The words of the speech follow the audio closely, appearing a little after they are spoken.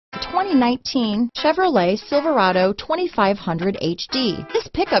2019 Chevrolet Silverado 2500 HD. This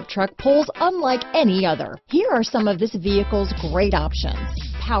pickup truck pulls unlike any other. Here are some of this vehicle's great options: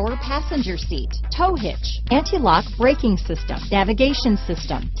 power passenger seat, tow hitch, anti-lock braking system, navigation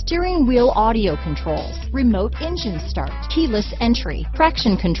system, steering wheel audio controls, remote engine start, keyless entry,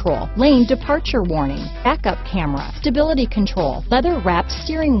 traction control, lane departure warning, backup camera, stability control, leather-wrapped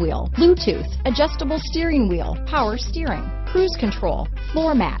steering wheel, Bluetooth, adjustable steering wheel, power steering, cruise control,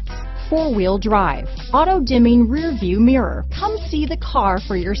 floor mats, four-wheel drive, auto-dimming rear view mirror. Come see the car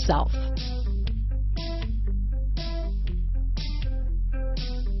for yourself.